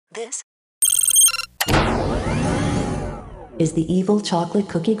This is the Evil Chocolate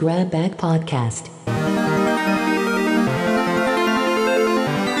Cookie Grab Bag Podcast.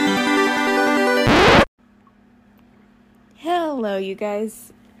 Hello, you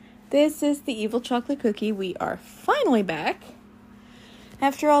guys. This is the Evil Chocolate Cookie. We are finally back.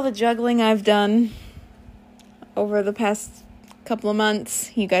 After all the juggling I've done over the past couple of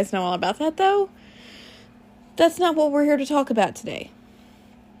months, you guys know all about that, though. That's not what we're here to talk about today.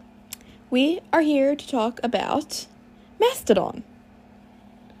 We are here to talk about Mastodon.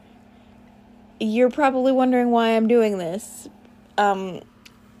 You're probably wondering why I'm doing this.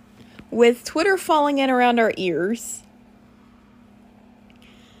 With Twitter falling in around our ears,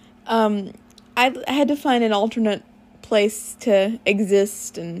 I had to find an alternate place to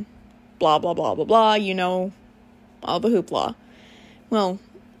exist and blah, blah, blah, blah, blah, you know, all the hoopla. Well,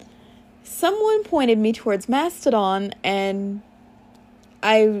 someone pointed me towards Mastodon, and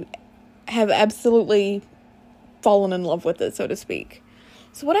I have absolutely fallen in love with it, so to speak.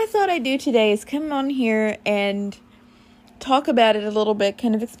 So what I thought I'd do today is come on here and talk about it a little bit,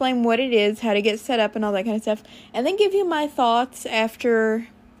 kind of explain what it is, how to get set up and all that kind of stuff, and then give you my thoughts after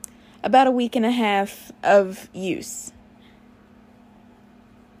about a week and a half of use.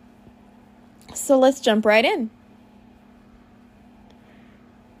 So let's jump right in.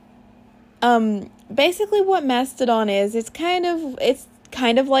 Basically what Mastodon is, it's kind of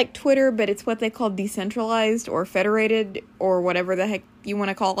like Twitter, but it's what they call decentralized or federated or whatever the heck you want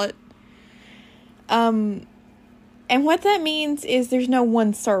to call it. And what that means is there's no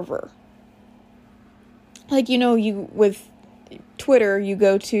one server. Like, you know, with Twitter, you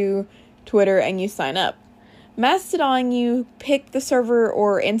go to Twitter and you sign up. Mastodon, you pick the server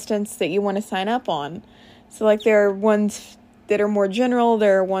or instance that you want to sign up on. So, like, there are ones that are more general.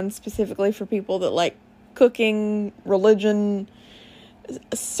 There are ones specifically for people that like cooking, religion,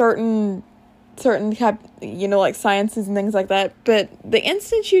 certain type, you know, like sciences and things like that. But the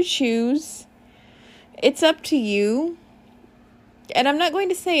instance you choose, it's up to you. And I'm not going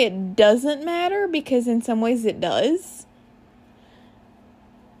to say it doesn't matter, because in some ways it does.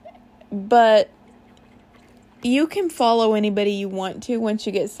 But you can follow anybody you want to once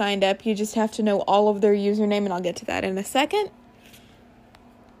you get signed up. You just have to know all of their username, and I'll get to that in a second.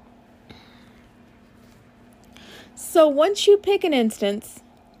 So once you pick an instance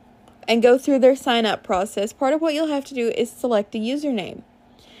and go through their sign up process, part of what you'll have to do is select a username.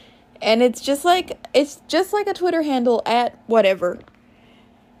 And it's just like a Twitter handle at whatever.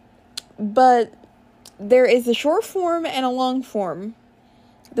 But there is a short form and a long form.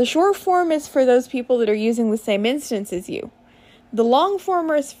 The short form is for those people that are using the same instance as you. The long form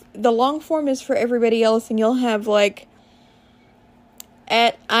is for everybody else, and you'll have like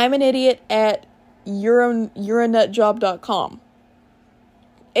at I'm an idiot at youranutjob.com.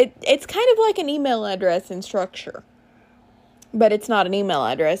 It's kind of like an email address in structure. But it's not an email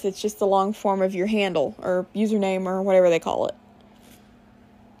address, it's just the long form of your handle or username or whatever they call it.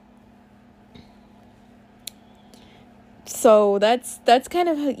 So that's kind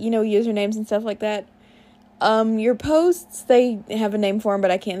of, you know, usernames and stuff like that. Your posts, they have a name for them, but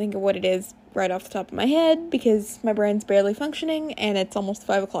I can't think of what it is right off the top of my head because my brain's barely functioning and it's almost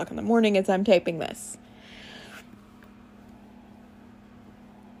 5 o'clock in the morning as I'm taping this.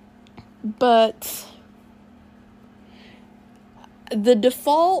 But the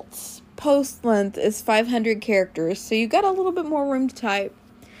default post length is 500 characters, so you got a little bit more room to type.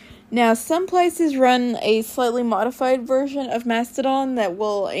 Now, some places run a slightly modified version of Mastodon that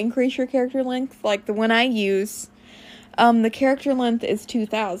will increase your character length, like the one I use. The character length is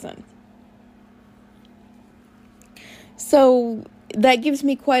 2,000. So that gives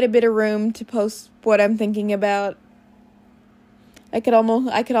me quite a bit of room to post what I'm thinking about. I could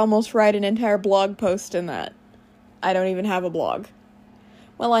almost write an entire blog post in that. I don't even have a blog.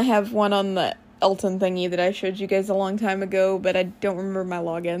 Well, I have one on the Elton thingy that I showed you guys a long time ago, but I don't remember my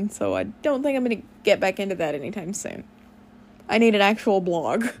login, so I don't think I'm going to get back into that anytime soon. I need an actual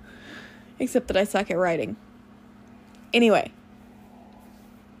blog, except that I suck at writing. Anyway.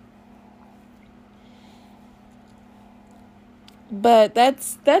 But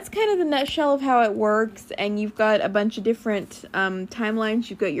that's kind of the nutshell of how it works, and you've got a bunch of different timelines.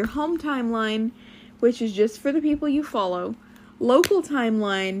 You've got your home timeline, which is just for the people you follow. Local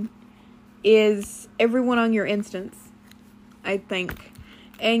timeline is everyone on your instance, I think.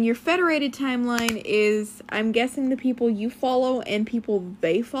 And your federated timeline is, I'm guessing, the people you follow and people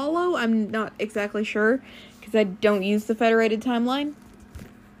they follow. I'm not exactly sure, because I don't use the federated timeline.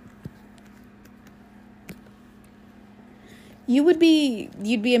 You'd be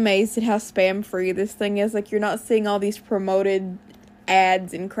amazed at how spam free this thing is. Like, you're not seeing all these promoted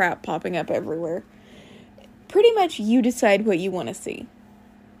ads and crap popping up everywhere. Pretty much you decide what you want to see.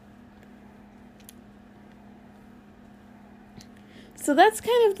 So that's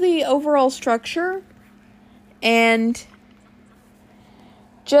kind of the overall structure. And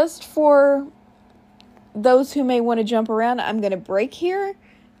just for those who may want to jump around, I'm going to break here.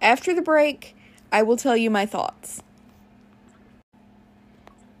 After the break, I will tell you my thoughts.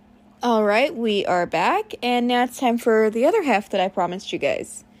 Alright, we are back, and now it's time for the other half that I promised you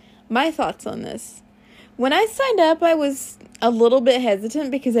guys. My thoughts on this. When I signed up, I was a little bit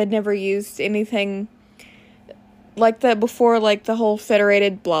hesitant because I'd never used anything like that before, like the whole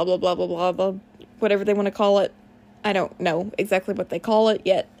federated blah blah blah blah blah blah, whatever they want to call it. I don't know exactly what they call it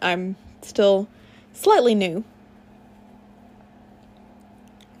yet. I'm still slightly new.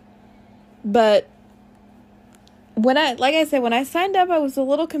 But when I signed up, I was a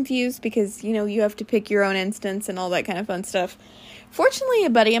little confused because, you have to pick your own instance and all that kind of fun stuff. Fortunately, a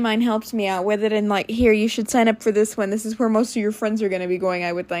buddy of mine helped me out with it and here, you should sign up for this one. This is where most of your friends are going to be going,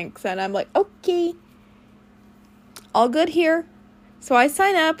 I would think. And I'm like, okay, all good here. So I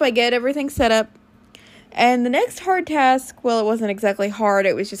sign up, I get everything set up. And the next hard task, well, it wasn't exactly hard,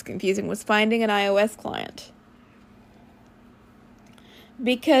 it was just confusing, was finding an iOS client.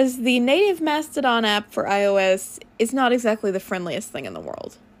 Because the native Mastodon app for iOS is not exactly the friendliest thing in the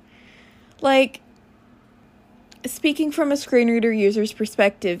world. Speaking from a screen reader user's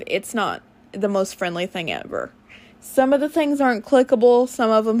perspective, it's not the most friendly thing ever. Some of the things aren't clickable,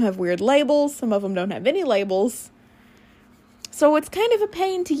 some of them have weird labels, some of them don't have any labels. So it's kind of a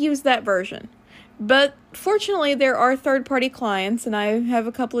pain to use that version. But fortunately, there are third-party clients, and I have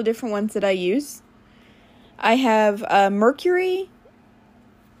a couple of different ones that I use. I have Mercury,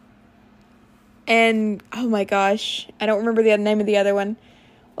 and oh my gosh, I don't remember the name of the other one.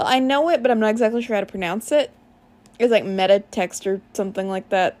 Well, I know it, but I'm not exactly sure how to pronounce it. It's like meta text or something like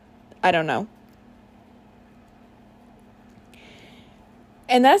that. I don't know.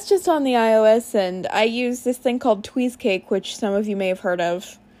 And that's just on the iOS end. I use this thing called Tweezcake, which some of you may have heard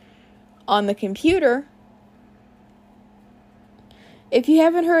of, on the computer. If you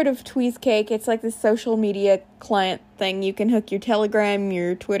haven't heard of Tweezcake, it's like this social media client thing. You can hook your Telegram,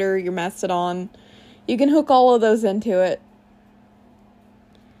 your Twitter, your Mastodon. You can hook all of those into it.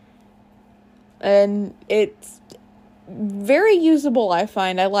 And it's very usable, I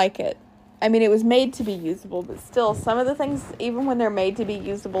find. I like it. I mean, it was made to be usable, but still, some of the things, even when they're made to be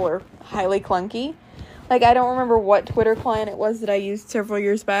usable, are highly clunky. I don't remember what Twitter client it was that I used several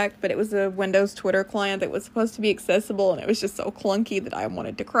years back, but it was a Windows Twitter client that was supposed to be accessible, and it was just so clunky that I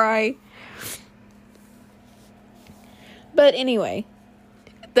wanted to cry. But anyway,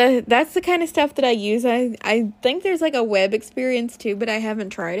 that's the kind of stuff that I use. I think there's a web experience too, but I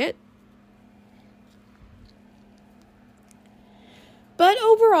haven't tried it. But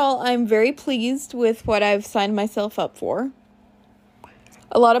overall, I'm very pleased with what I've signed myself up for.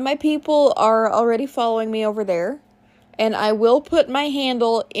 A lot of my people are already following me over there, and I will put my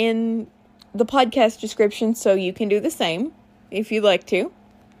handle in the podcast description so you can do the same if you'd like to.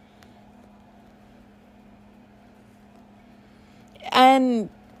 And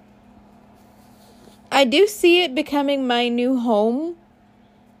I do see it becoming my new home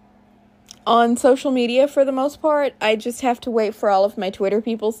on social media for the most part. I just have to wait for all of my Twitter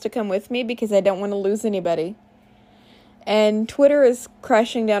peoples to come with me because I don't want to lose anybody. And Twitter is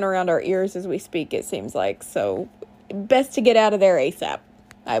crashing down around our ears as we speak, it seems like. So, best to get out of there ASAP,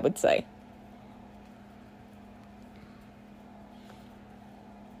 I would say.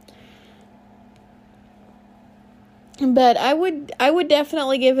 But I would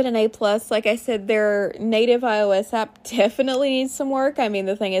definitely give it an A+. Like I said, their native iOS app definitely needs some work. I mean,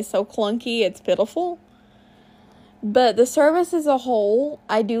 the thing is so clunky, it's pitiful. But the service as a whole,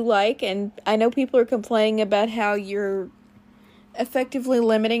 I do like, and I know people are complaining about how you're effectively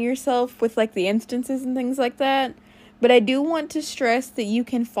limiting yourself with the instances and things like that. But I do want to stress that you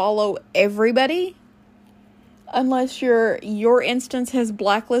can follow everybody. Unless your instance has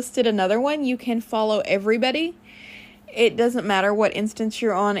blacklisted another one, you can follow everybody. It doesn't matter what instance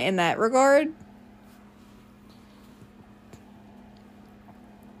you're on in that regard.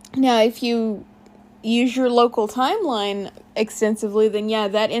 Now, if you use your local timeline extensively, then yeah,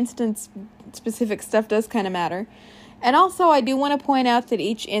 that instance-specific stuff does kind of matter. And also, I do want to point out that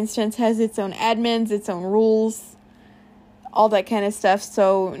each instance has its own admins, its own rules, all that kind of stuff.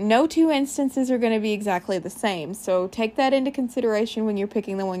 So, no two instances are going to be exactly the same. So, take that into consideration when you're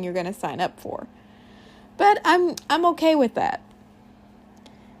picking the one you're going to sign up for. But I'm okay with that.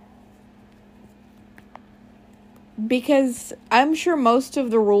 Because I'm sure most of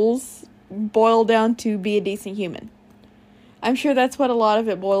the rules boil down to be a decent human. I'm sure that's what a lot of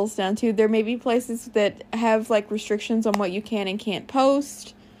it boils down to. There may be places that have, like, restrictions on what you can and can't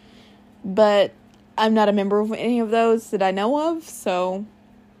post, but I'm not a member of any of those that I know of, so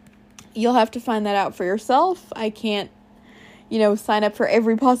you'll have to find that out for yourself. I can't, sign up for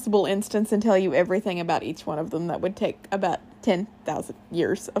every possible instance and tell you everything about each one of them. That would take about 10,000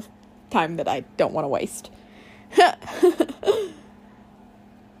 years of time that I don't want to waste.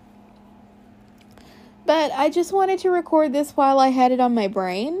 But I just wanted to record this while I had it on my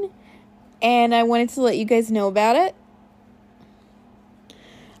brain, and I wanted to let you guys know about it.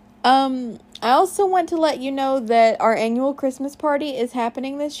 I also want to let you know that our annual Christmas party is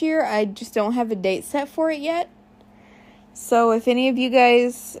happening this year. I just don't have a date set for it yet. So if any of you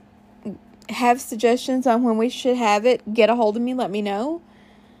guys have suggestions on when we should have it, get a hold of me, let me know.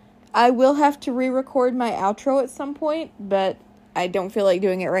 I will have to re-record my outro at some point, but I don't feel like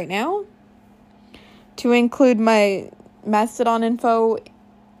doing it right now. To include my Mastodon info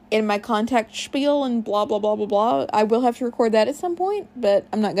in my contact spiel and blah, blah, blah, blah, blah. I will have to record that at some point, but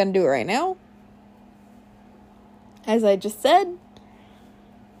I'm not going to do it right now. As I just said.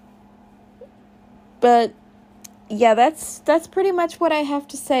 But yeah, that's pretty much what I have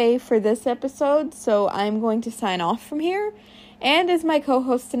to say for this episode, so I'm going to sign off from here. And as my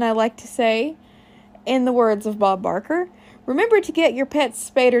co-host and I like to say, in the words of Bob Barker, remember to get your pets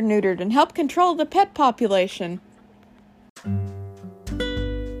spayed or neutered and help control the pet population.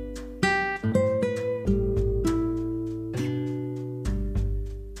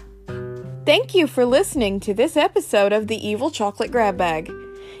 Thank you for listening to this episode of the Evil Chocolate Grab Bag.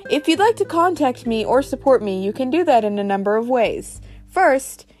 If you'd like to contact me or support me, you can do that in a number of ways.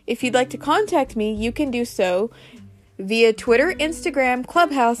 First, if you'd like to contact me, you can do so via Twitter, Instagram,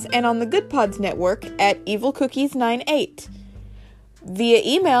 Clubhouse, and on the Good Pods network at evilcookies98. Via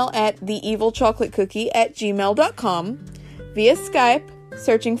email at theevilchocolatecookie@gmail.com, via Skype,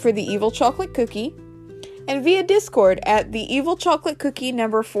 searching for the Evil Chocolate Cookie, and via Discord at the Evil Chocolate Cookie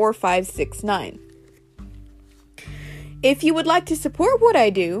number 4569. If you would like to support what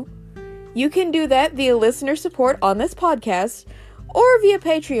I do, you can do that via listener support on this podcast or via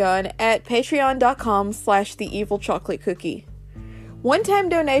Patreon at patreon.com/theevilchocolatecookie. One-time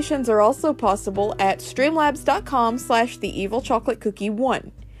donations are also possible at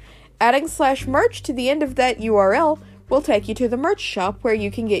streamlabs.com/theevilchocolatecookie1. Adding /merch to the end of that URL will take you to the merch shop where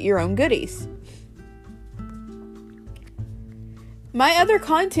you can get your own goodies. My other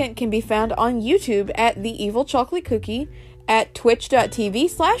content can be found on YouTube at The Evil Chocolate Cookie, at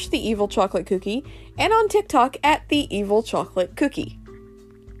twitch.tv/The Evil Chocolate Cookie, and on TikTok at The Evil Chocolate Cookie.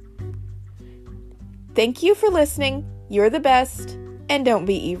 Thank you for listening. You're the best, and don't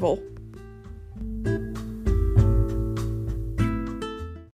be evil.